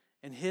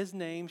 and his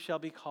name shall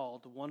be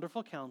called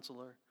Wonderful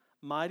Counselor,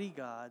 Mighty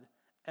God,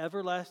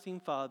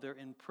 Everlasting Father,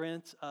 and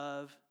Prince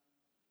of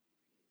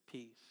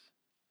Peace."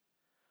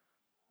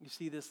 You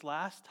see, this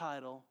last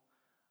title,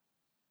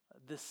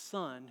 this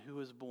son who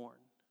was born,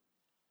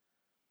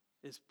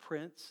 is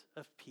Prince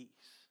of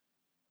Peace.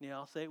 Now,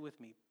 I'll say it with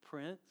me.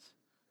 Prince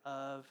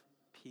of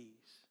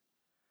Peace.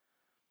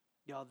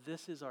 Y'all,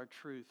 this is our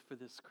truth for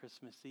this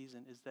Christmas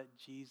season, is that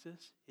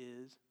Jesus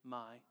is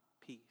my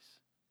peace.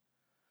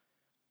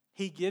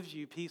 He gives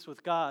you peace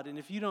with God. And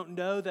if you don't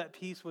know that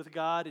peace with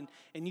God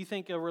and you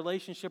think a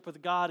relationship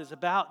with God is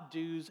about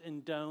do's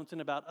and don'ts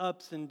and about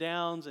ups and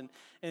downs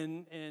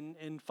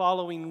and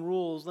following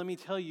rules, let me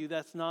tell you,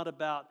 that's not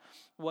about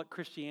what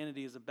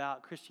Christianity is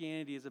about.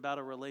 Christianity is about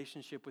a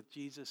relationship with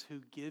Jesus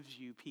who gives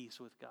you peace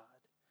with God.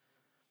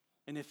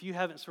 And if you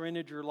haven't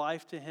surrendered your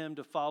life to him,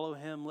 to follow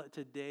him, let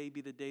today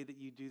be the day that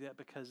you do that,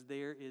 because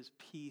there is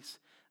peace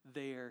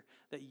there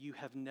that you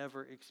have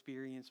never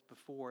experienced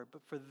before.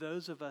 But for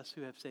those of us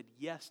who have said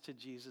yes to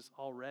Jesus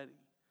already,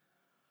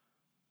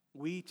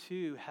 we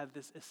too have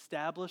this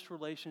established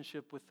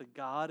relationship with the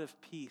God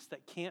of peace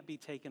that can't be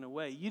taken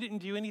away. You didn't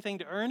do anything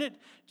to earn it.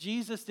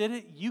 Jesus did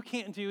it. You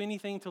can't do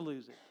anything to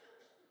lose it.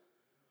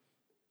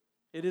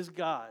 It is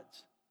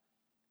God's.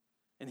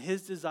 And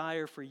his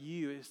desire for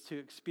you is to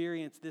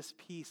experience this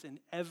peace in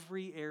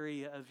every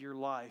area of your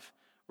life,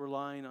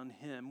 relying on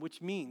him.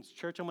 Which means,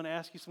 church, I'm going to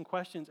ask you some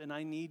questions and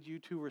I need you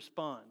to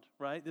respond,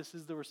 right? This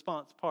is the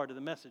response part of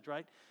the message,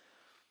 right?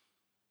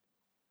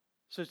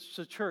 So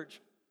church,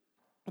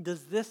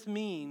 does this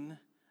mean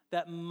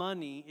that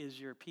money is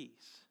your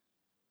peace?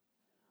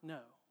 No.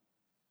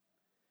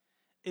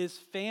 Is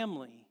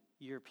family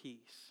your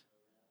peace?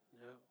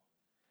 No.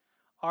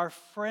 Are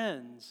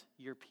friends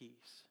your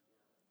peace?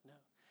 No.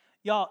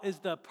 Y'all, is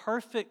the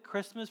perfect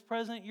Christmas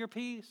present your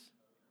peace?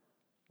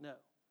 No.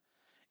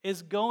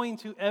 Is going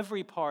to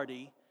every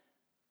party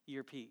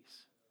your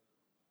peace?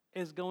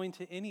 Is going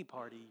to any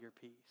party your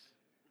peace?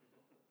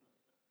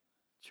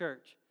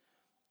 Church,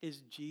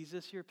 is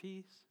Jesus your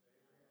peace?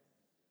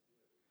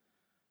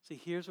 See,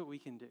 here's what we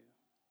can do.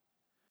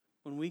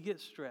 When we get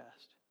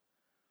stressed,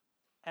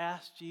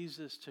 ask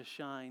Jesus to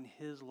shine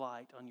his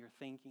light on your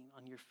thinking,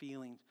 on your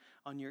feelings,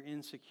 on your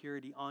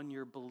insecurity, on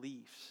your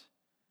beliefs.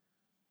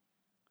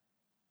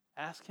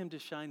 Ask him to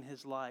shine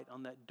his light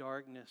on that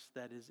darkness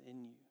that is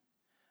in you.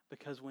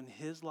 Because when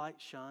his light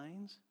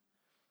shines,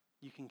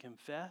 you can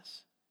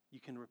confess, you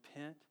can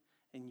repent,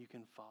 and you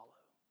can follow.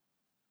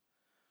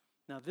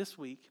 Now this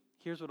week,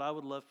 here's what I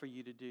would love for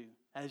you to do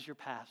as your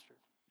pastor,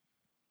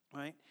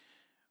 right?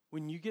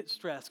 When you get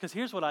stressed, because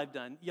here's what I've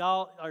done.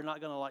 Y'all are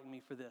not going to like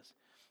me for this.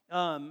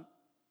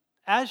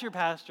 As your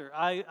pastor,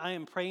 I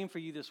am praying for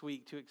you this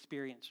week to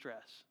experience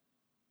stress,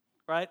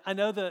 right? I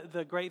know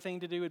the great thing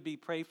to do would be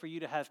pray for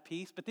you to have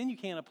peace, but then you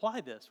can't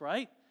apply this,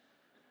 right?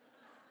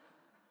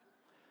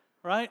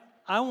 Right?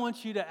 I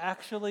want you to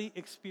actually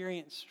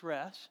experience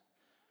stress,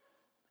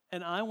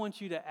 and I want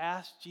you to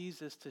ask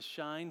Jesus to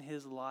shine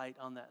his light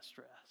on that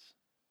stress.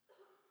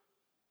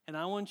 And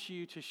I want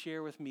you to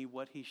share with me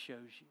what he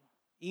shows you.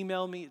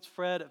 Email me, it's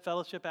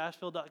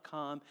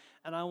fred@fellowshipasheville.com,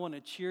 and I want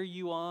to cheer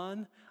you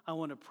on, I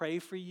want to pray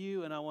for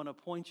you, and I want to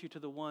point you to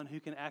the one who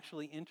can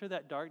actually enter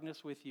that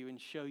darkness with you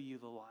and show you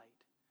the light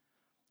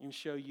and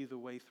show you the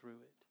way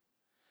through it.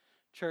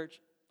 Church,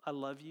 I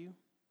love you,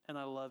 and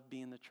I love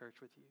being the church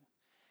with you.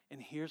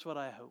 And here's what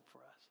I hope for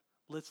us.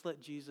 Let's let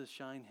Jesus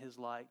shine his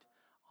light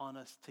on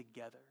us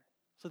together,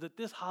 so that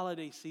this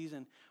holiday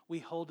season, we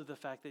hold to the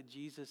fact that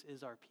Jesus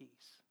is our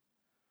peace.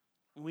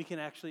 And we can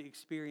actually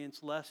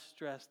experience less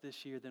stress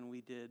this year than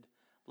we did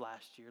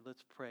last year.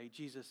 Let's pray.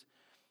 Jesus,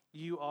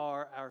 you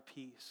are our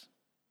peace.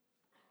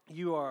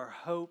 You are our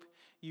hope.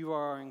 You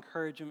are our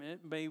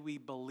encouragement. May we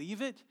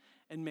believe it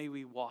and may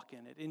we walk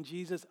in it. And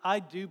Jesus, I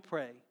do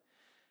pray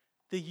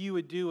that you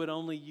would do what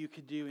only you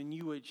could do, and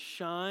you would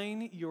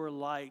shine your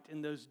light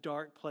in those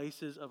dark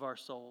places of our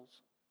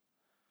souls.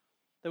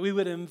 That we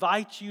would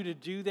invite you to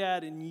do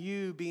that, and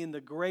you, being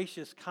the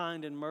gracious,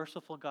 kind, and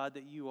merciful God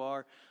that you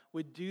are,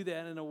 would do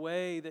that in a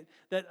way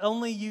that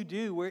only you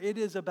do, where it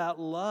is about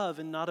love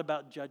and not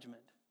about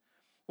judgment.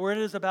 where it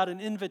is about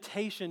an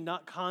invitation,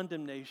 not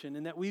condemnation,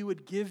 and that we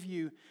would give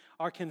you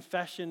our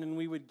confession and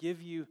we would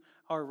give you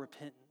our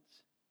repentance.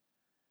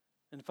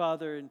 And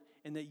Father,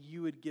 and that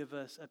you would give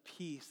us a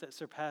peace that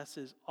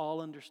surpasses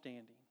all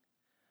understanding,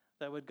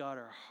 that would guard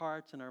our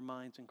hearts and our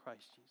minds in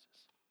Christ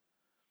Jesus.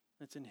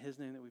 It's in His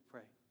name that we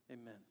pray.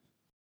 Amen.